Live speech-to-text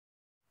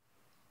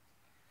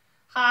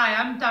Hi,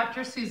 I'm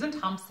Dr. Susan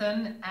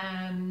Thompson,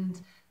 and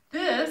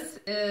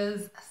this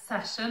is a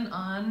session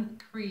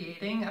on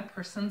creating a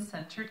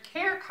person-centered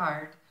care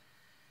card.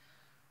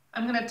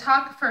 I'm going to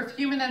talk for a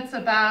few minutes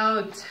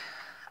about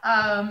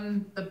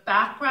the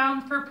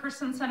background for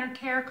person-centered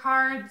care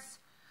cards.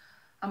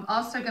 I'm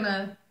also going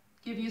to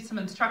give you some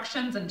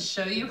instructions and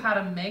show you how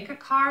to make a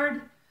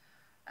card.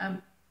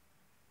 I'm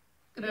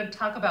going to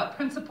talk about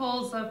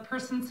principles of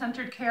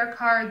person-centered care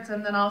cards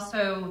and then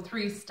also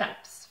 3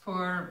 steps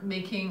for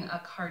making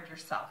a card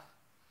yourself.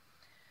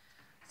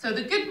 So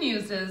the good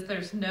news is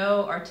there's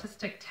no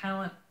artistic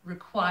talent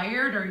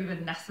required or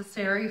even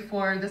necessary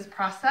for this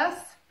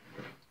process.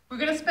 We're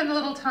going to spend a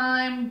little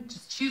time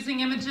just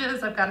choosing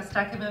images. I've got a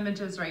stack of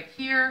images right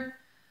here.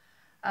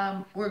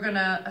 We're going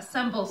to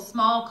assemble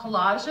small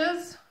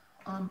collages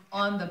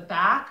on the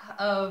back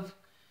of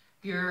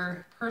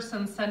your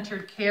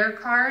person-centered care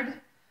card.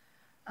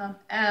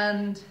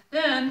 And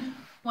then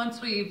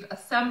once we've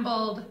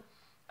assembled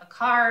a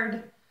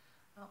card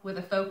with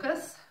a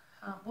focus,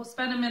 we'll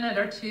spend a minute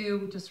or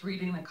 2 just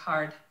reading the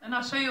card. And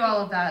I'll show you all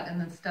of that in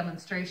this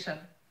demonstration.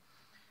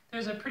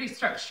 There's a pretty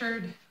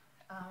structured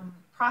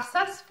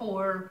process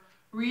for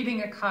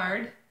reading a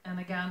card. And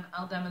again,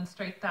 I'll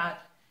demonstrate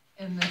that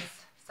in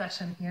this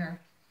session here.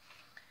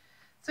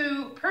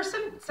 So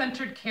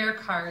person-centered care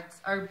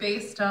cards are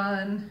based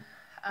on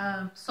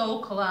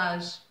soul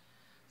collage.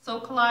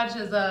 Soul collage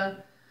is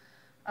a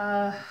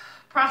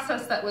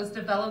process that was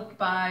developed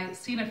by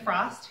Sina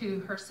Frost, who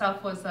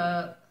herself was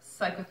a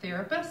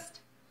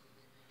psychotherapist.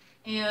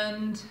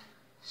 And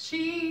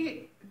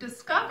she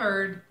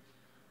discovered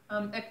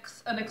an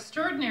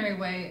extraordinary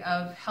way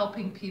of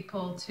helping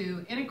people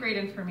to integrate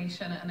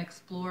information and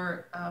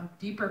explore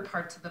deeper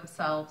parts of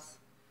themselves.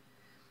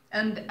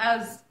 And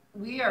as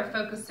we are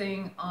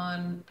focusing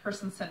on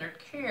person-centered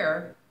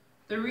care,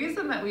 the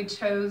reason that we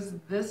chose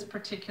this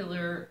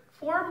particular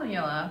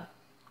formula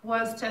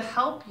was to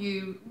help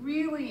you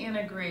really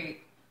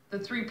integrate the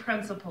 3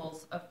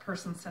 principles of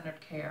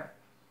person-centered care.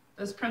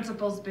 Those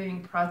principles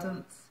being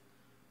presence,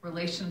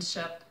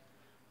 relationship,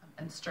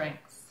 and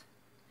strengths.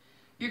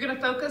 You're going to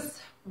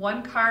focus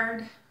 1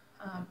 card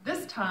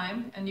this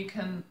time, and you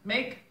can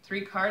make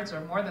 3 cards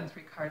or more than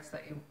 3 cards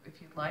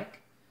if you'd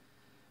like.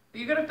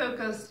 But you're going to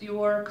focus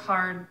your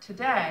card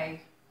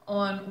today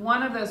on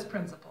one of those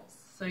principles.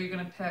 So you're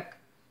going to pick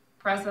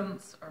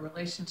presence or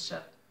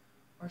relationship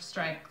or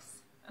strengths.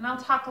 And I'll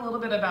talk a little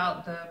bit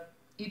about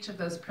each of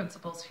those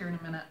principles here in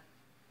a minute.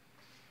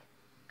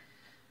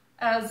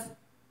 As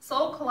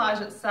soul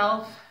collage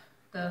itself,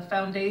 the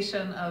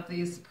foundation of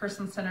these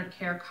person-centered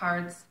care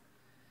cards,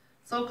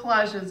 soul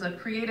collage is a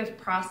creative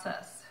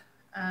process.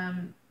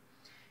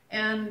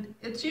 And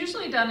it's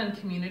usually done in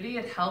community.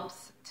 It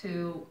helps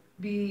to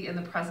be in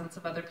the presence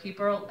of other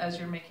people as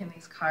you're making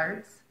these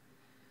cards.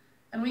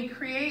 And we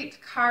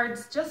create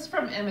cards just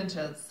from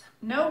images.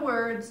 No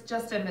words,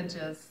 just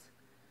images.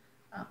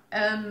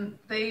 And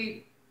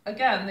they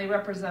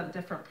represent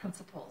different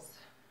principles.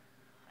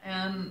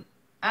 And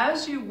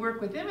as you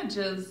work with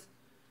images,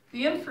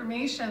 the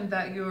information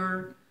that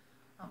you're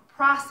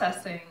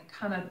processing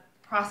kind of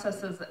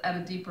processes at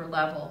a deeper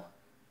level.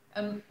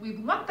 And we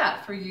want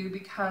that for you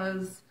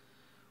because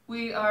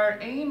we are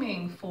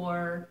aiming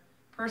for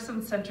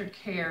person-centered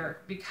care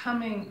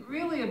becoming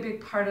really a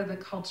big part of the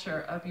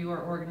culture of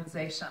your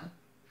organization.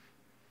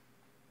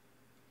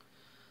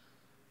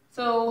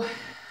 So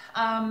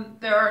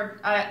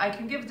I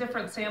can give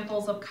different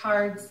samples of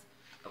cards,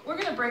 but we're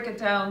going to break it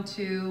down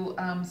to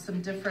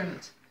some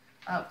different,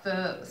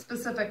 the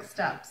specific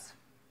steps.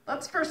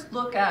 Let's first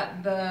look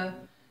at the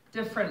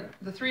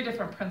 3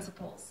 different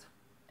principles.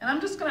 And I'm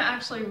just going to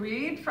actually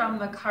read from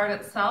the card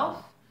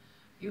itself.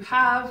 You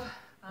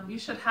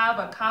should have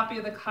a copy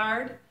of the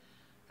card.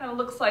 Kind of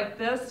looks like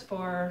this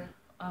for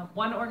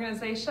one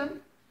organization.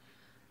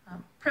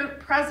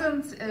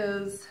 Presence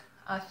is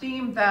a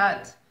theme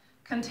that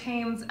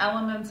contains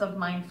elements of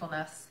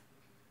mindfulness.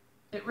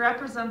 It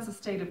represents a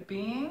state of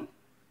being,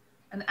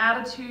 an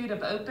attitude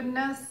of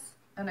openness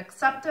and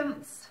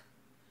acceptance.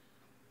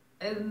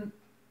 And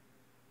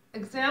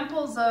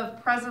examples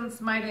of presence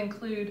might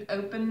include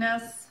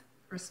openness,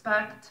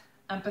 respect,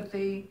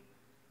 empathy,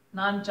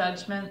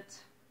 non-judgment,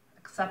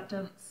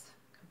 acceptance,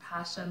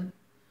 compassion,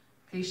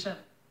 patient,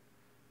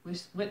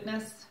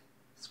 witness,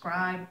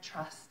 scribe,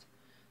 trust.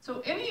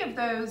 So any of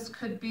those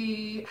could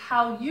be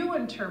how you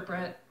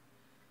interpret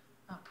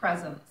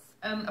presence.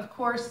 And of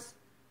course,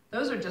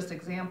 those are just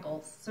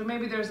examples. So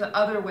maybe there's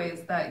other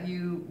ways that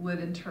you would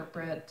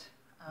interpret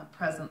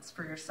presence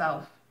for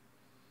yourself.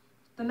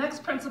 The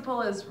next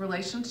principle is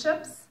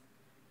relationships.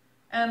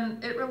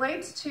 And it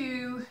relates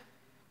to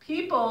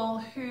people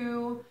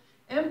who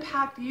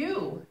impact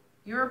you,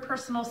 your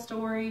personal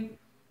story,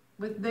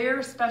 with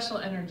their special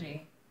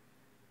energy.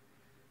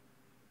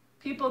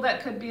 People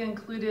that could be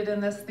included in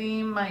this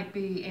theme might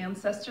be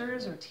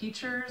ancestors or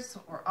teachers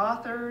or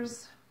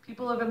authors.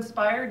 People have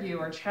inspired you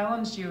or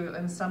challenged you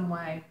in some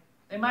way.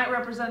 They might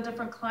represent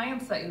different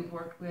clients that you've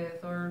worked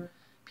with or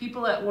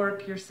people at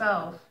work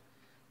yourself.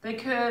 They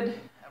could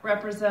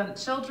represent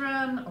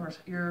children or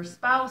your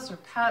spouse or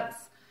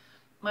pets.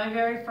 My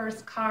very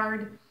first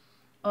card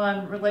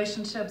on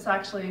relationships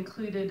actually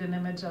included an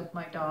image of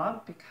my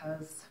dog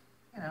because,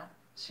 you know,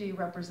 she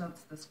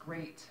represents this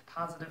great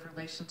positive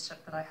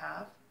relationship that I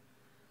have.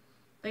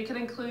 They could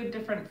include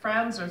different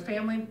friends or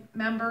family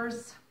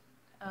members,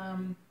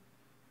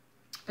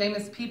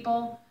 famous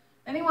people,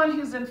 anyone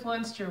who's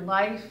influenced your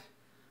life,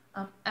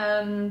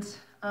 and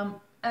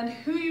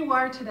who you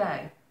are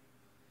today.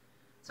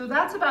 So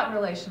that's about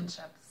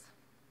relationships.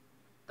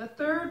 The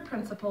third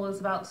principle is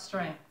about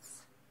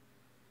strengths.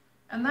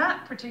 And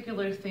that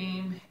particular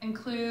theme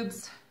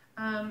includes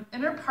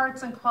inner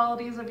parts and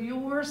qualities of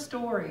your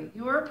story,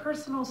 your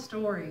personal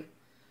story,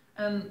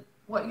 and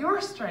what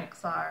your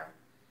strengths are.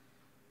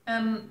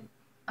 And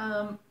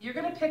you're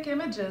going to pick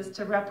images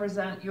to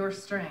represent your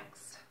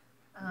strengths.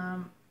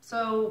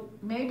 So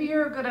maybe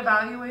you're a good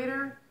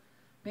evaluator,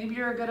 maybe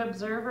you're a good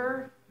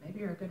observer, maybe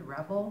you're a good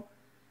rebel,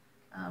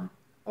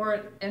 or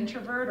an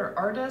introvert or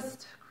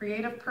artist,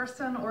 creative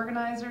person,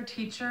 organizer,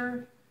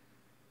 teacher,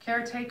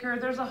 caretaker.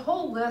 There's a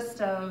whole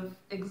list of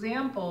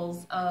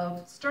examples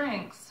of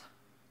strengths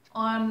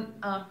on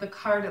the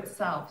card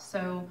itself.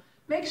 So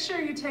make sure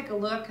you take a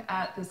look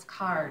at this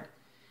card.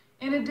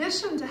 In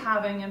addition to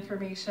having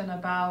information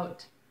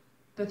about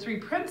the three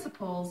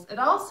principles, it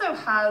also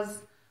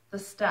has the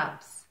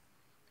steps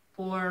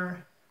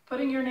for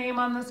putting your name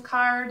on this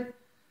card,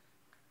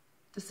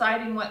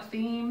 deciding what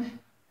theme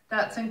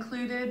that's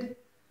included,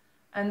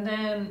 and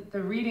then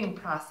the reading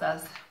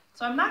process.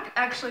 So I'm not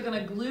actually going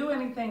to glue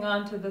anything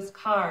onto this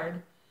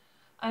card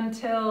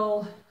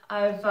until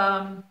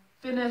I've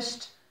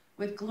finished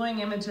with gluing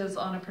images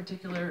on a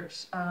particular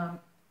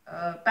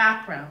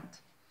background.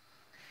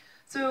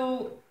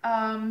 So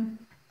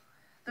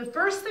the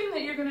first thing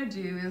that you're going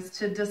to do is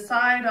to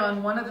decide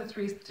on one of the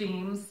three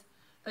themes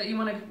that you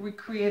want to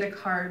recreate a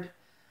card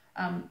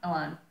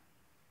on.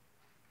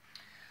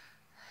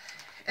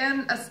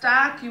 In a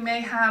stack, you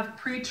may have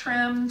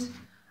pre-trimmed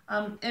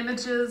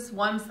images,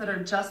 ones that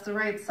are just the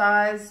right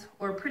size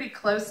or pretty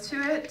close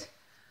to it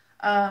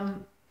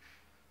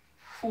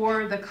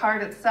for the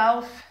card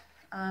itself.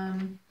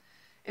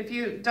 If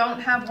you don't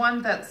have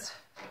one that's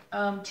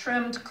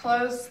trimmed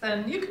close,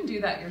 then you can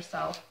do that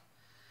yourself.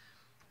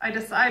 I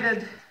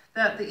decided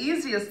that the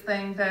easiest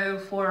thing, though,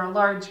 for a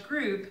large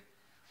group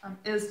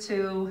is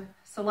to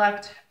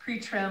select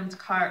pre-trimmed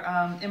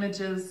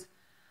images.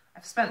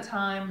 I've spent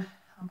time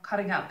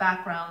cutting out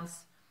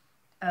backgrounds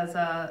as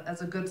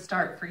a good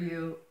start for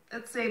you.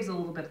 It saves a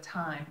little bit of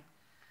time.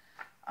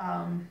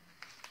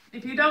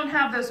 If you don't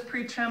have those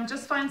pre-trimmed,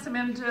 just find some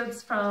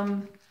images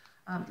from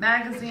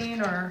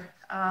magazine or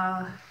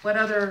what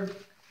other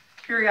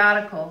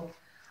periodical.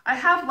 I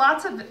have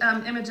lots of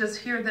images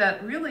here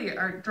that really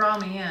draw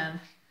me in.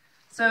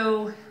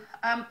 So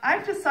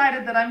I've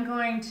decided that I'm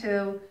going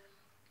to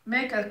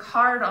make a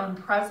card on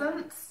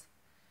presents,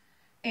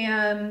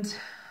 and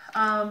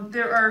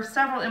there are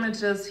several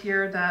images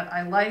here that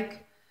I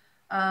like.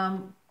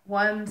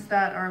 Ones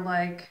that are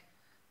like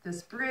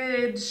this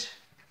bridge.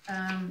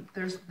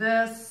 There's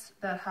this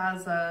that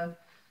has a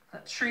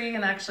tree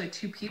and actually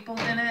two people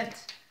in it.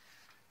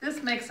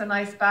 This makes a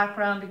nice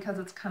background because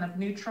it's kind of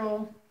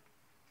neutral.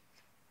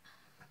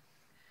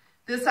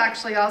 This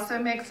actually also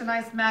makes a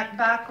nice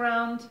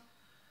background.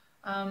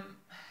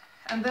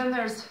 And then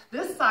there's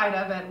this side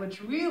of it,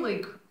 which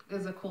really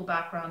is a cool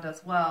background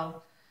as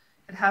well.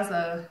 It has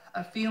a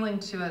feeling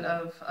to it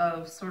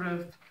of sort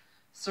of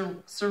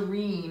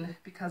serene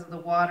because of the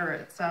water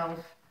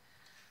itself.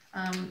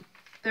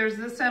 There's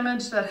this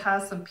image that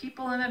has some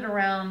people in it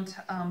around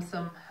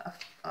some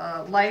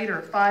light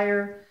or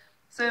fire.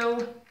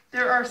 So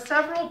there are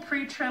several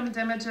pre-trimmed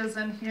images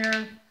in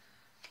here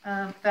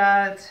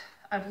that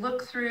I've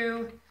looked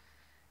through,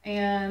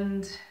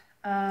 and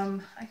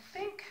I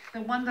think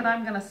the one that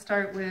I'm going to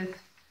start with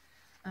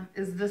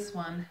is this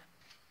one.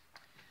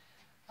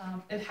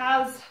 It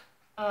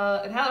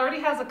already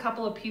has a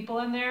couple of people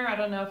in there. I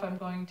don't know if I'm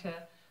going to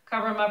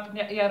cover them up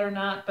yet or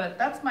not, but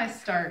that's my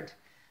start.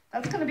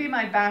 That's going to be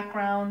my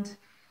background.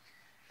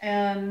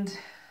 And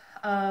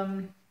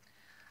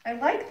I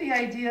like the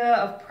idea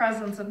of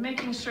presence, of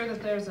making sure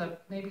that there's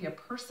maybe a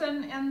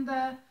person in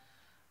the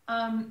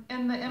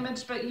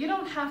image, but you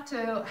don't have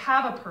to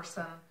have a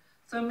person.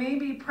 So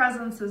maybe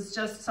presence is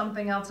just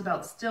something else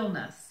about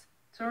stillness.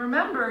 So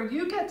remember,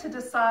 you get to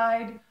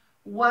decide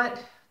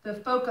what the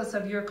focus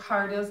of your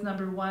card is,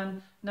 number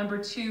one. Number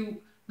two,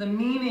 the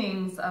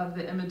meanings of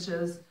the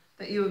images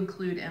that you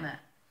include in it.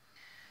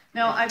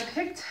 Now, I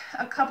picked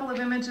a couple of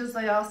images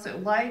I also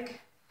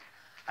like.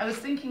 I was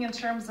thinking in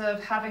terms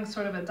of having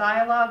sort of a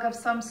dialogue of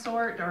some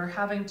sort or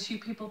having two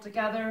people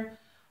together.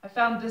 I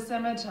found this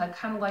image. I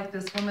kind of like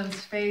this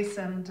woman's face,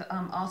 and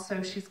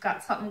also she's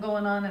got something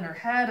going on in her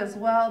head as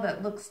well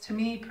that looks to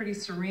me pretty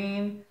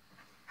serene.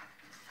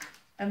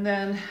 And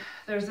then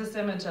there's this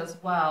image as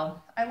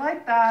well. I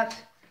like that,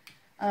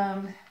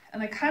 and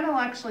I kind of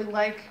actually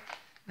like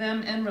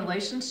them in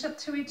relationship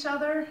to each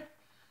other.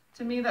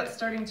 To me, that's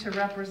starting to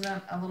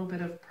represent a little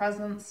bit of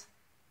presence.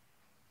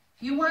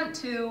 You want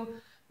to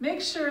Make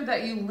sure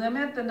that you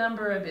limit the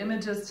number of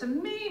images to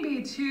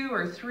maybe 2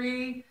 or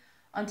 3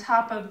 on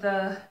top of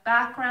the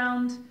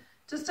background,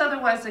 just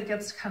otherwise it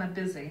gets kind of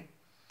busy.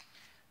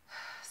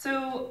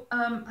 So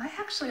I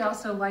actually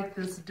also like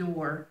this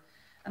door,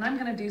 and I'm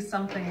going to do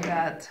something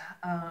that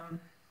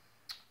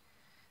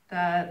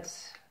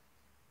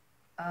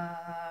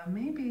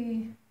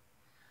maybe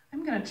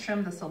I'm going to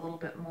trim this a little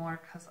bit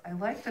more because I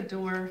like the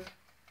door,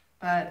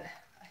 but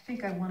I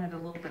think I want it a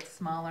little bit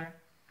smaller.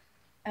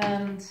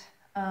 And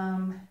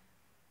I'm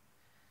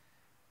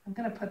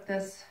going to put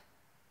this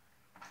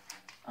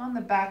on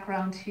the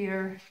background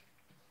here.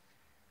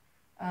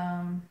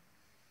 And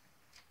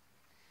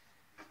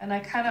I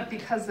kind of,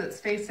 because it's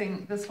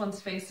facing, this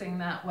one's facing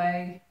that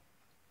way.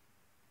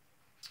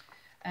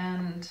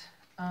 And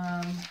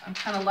I'm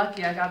kind of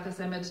lucky I got this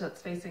image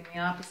that's facing the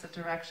opposite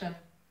direction.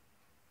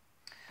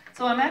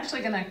 So I'm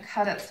actually going to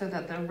cut it so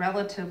that they're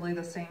relatively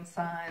the same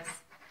size.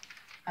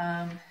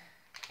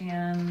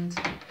 And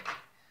so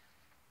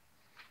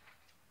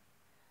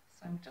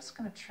I'm just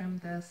going to trim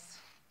this.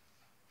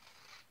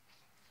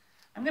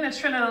 I'm going to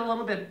trim it a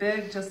little bit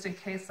big just in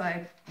case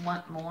I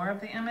want more of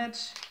the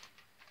image.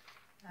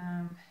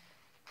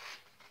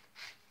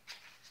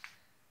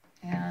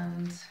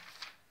 And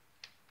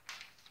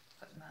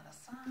putting that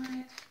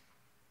aside.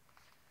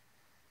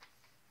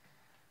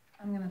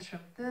 I'm going to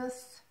trim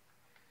this.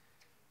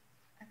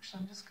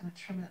 Actually, I'm just going to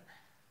trim it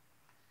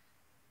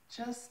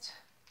just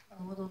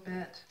a little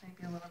bit,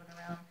 maybe a little bit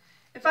around.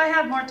 If I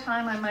had more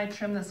time, I might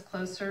trim this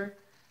closer,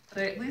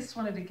 but I at least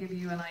wanted to give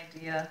you an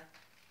idea.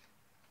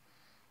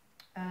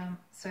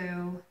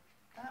 So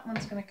that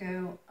one's going to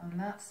go on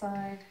that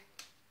side.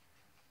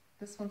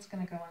 This one's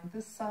going to go on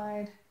this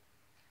side.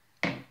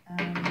 Boy,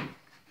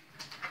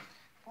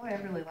 I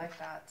really like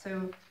that.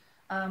 So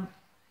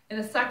in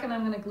a second,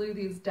 I'm going to glue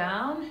these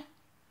down.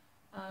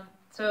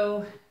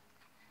 So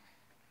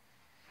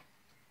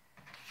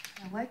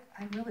I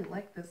really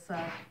like this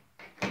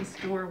this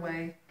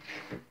doorway.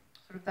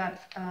 Sort of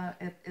that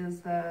it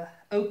is the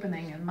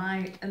opening,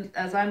 and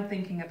as I'm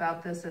thinking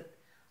about this, it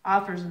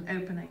offers an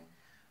opening.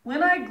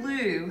 When I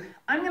glue,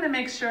 I'm going to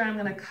make sure I'm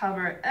going to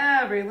cover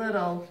every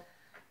little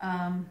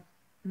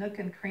nook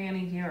and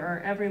cranny here,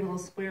 or every little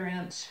square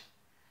inch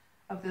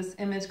of this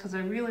image, because I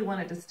really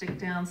want it to stick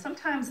down.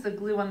 Sometimes the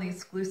glue on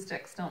these glue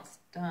sticks don't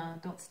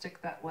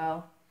stick that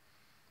well.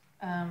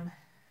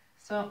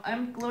 So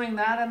I'm gluing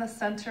that in the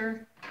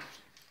center,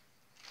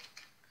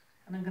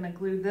 and I'm going to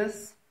glue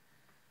this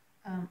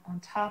on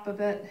top of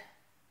it.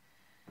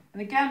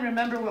 And again,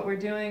 remember what we're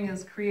doing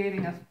is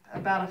creating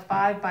about a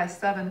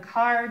 5x7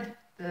 card,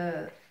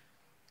 the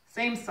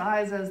same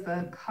size as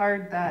the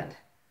card that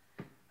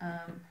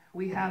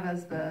we have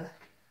as the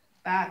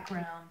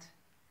background.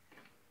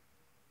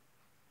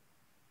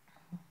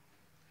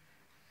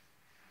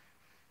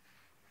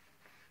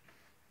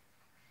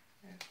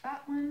 There's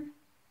that one.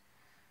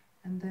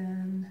 And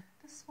then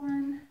this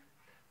one.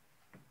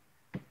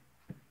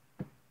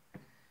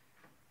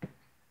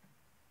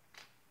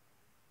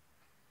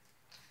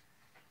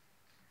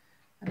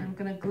 And I'm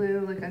going to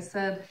glue, like I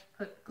said,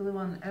 put glue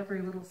on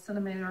every little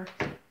centimeter,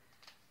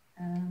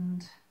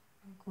 and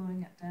I'm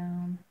gluing it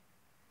down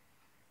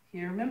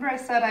here. Remember I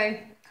said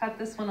I cut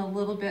this one a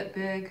little bit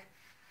big.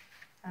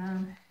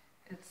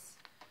 It's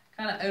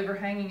kind of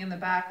overhanging in the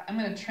back. I'm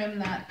going to trim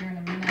that here in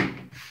a minute.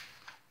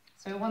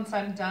 So once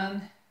I'm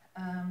done,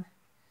 I'm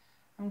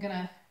going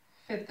to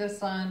fit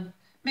this on.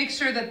 Make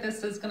sure that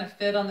this is going to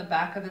fit on the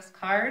back of this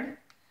card.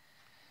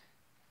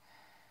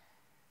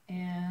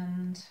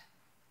 And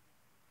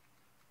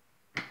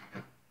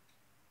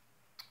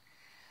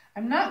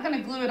I'm not going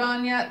to glue it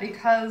on yet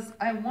because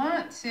I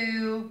want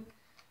to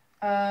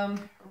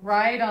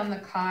write on the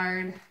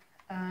card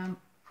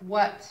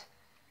what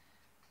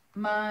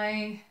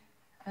my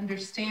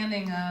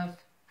understanding of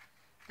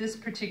this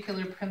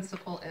particular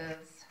principle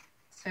is.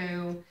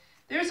 So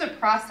there's a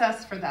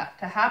process for that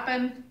to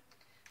happen.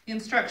 The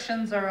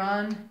instructions are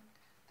on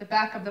the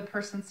back of the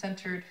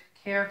person-centered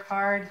care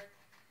card,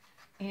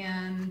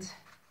 and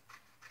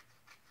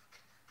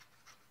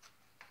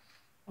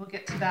we'll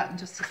get to that in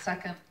just a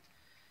second.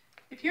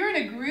 If you're in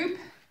a group,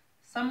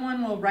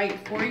 someone will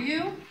write for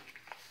you,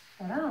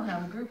 but I don't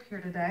have a group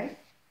here today.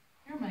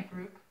 Here's my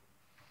group.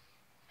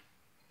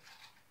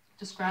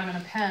 Just grabbing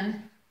a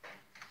pen.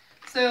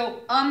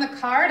 So on the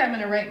card, I'm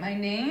going to write my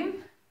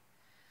name.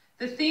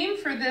 The theme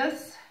for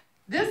this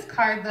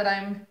card that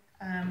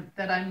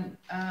I'm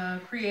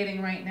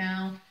creating right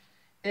now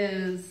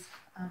is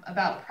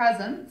about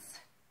presence.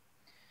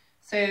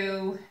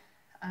 So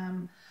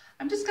I'm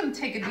just going to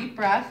take a deep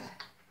breath.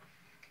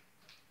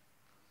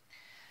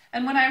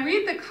 And when I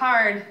read the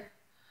card,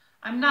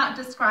 I'm not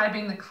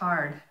describing the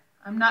card.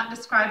 I'm not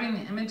describing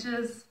the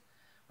images.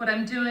 What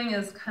I'm doing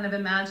is kind of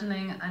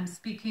imagining I'm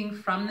speaking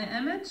from the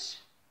image.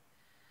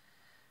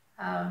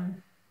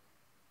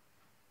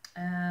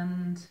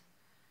 And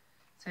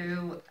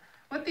so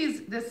what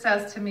this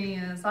says to me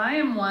is, I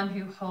am one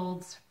who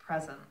holds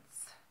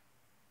presence.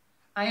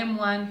 I am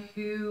one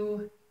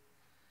who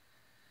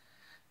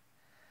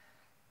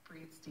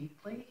breathes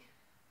deeply.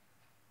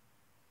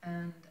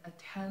 and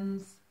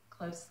attends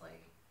closely.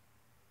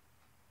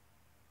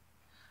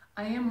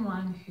 I am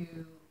one who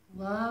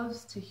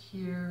loves to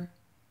hear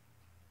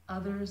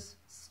others'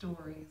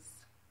 stories.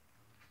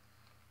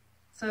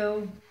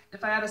 So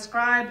if I had a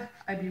scribe,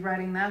 I'd be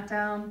writing that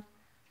down.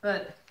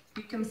 But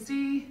you can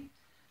see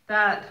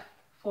that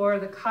for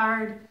the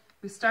card,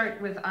 we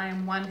start with I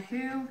am one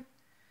who,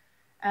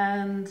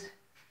 and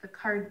the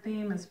card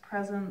theme is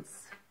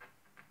presence.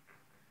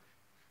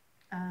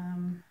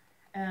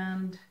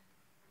 And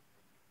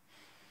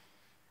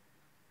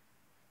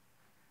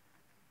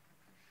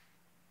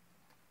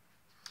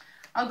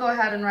I'll go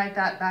ahead and write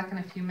that back in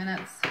a few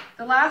minutes.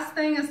 The last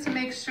thing is to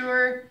make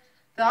sure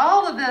that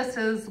all of this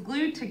is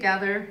glued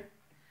together.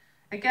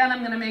 Again, I'm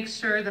going to make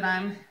sure that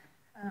I'm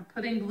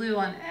putting glue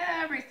on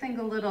every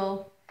single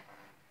little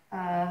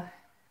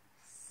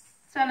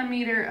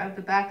centimeter of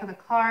the back of the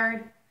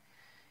card.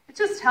 It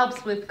just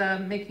helps with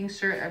making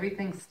sure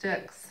everything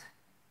sticks.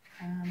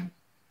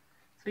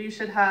 So you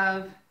should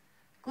have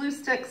glue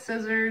stick,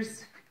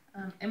 scissors,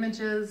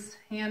 images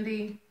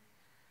handy.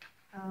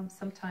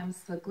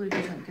 Sometimes the glue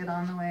doesn't get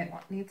on the way it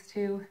needs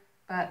to,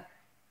 but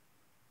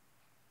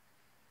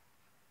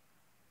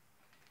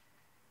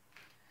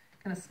I'm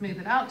going to smooth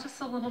it out just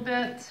a little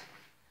bit.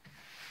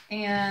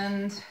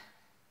 And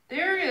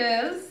there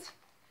is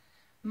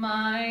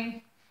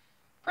my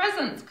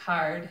presents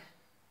card.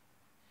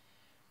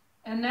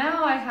 And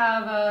now I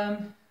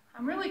have,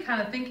 I'm really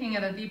kind of thinking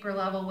at a deeper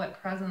level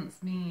what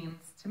presence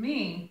means to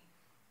me.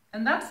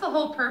 And that's the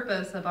whole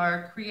purpose of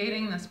our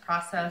creating this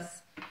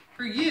process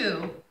for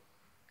you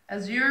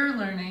as you're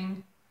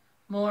learning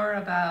more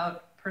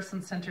about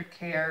person-centered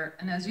care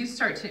and as you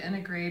start to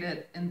integrate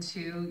it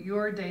into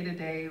your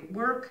day-to-day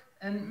work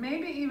and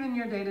maybe even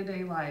your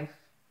day-to-day life.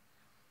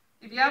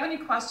 If you have any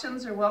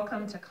questions, you're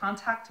welcome to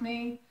contact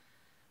me.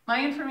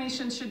 My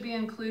information should be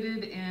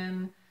included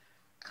in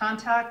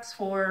contacts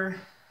for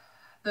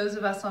those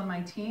of us on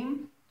my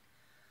team.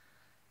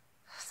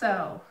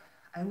 So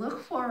I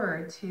look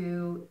forward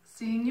to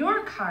seeing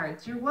your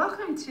cards. You're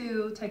welcome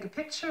to take a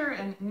picture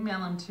and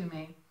email them to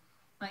me.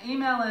 My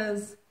email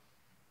is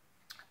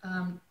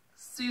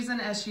Susan,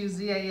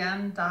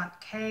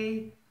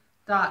 SUZAN.K.Thompson,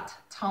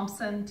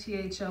 THOMPSON,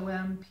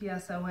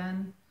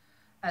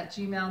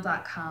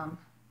 @gmail.com.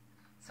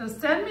 So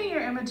send me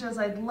your images.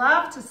 I'd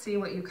love to see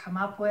what you come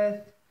up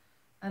with.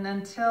 And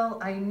until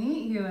I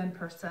meet you in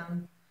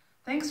person,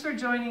 thanks for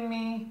joining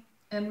me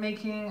in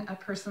making a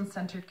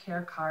person-centered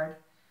care card.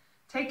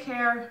 Take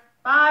care.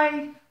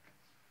 Bye.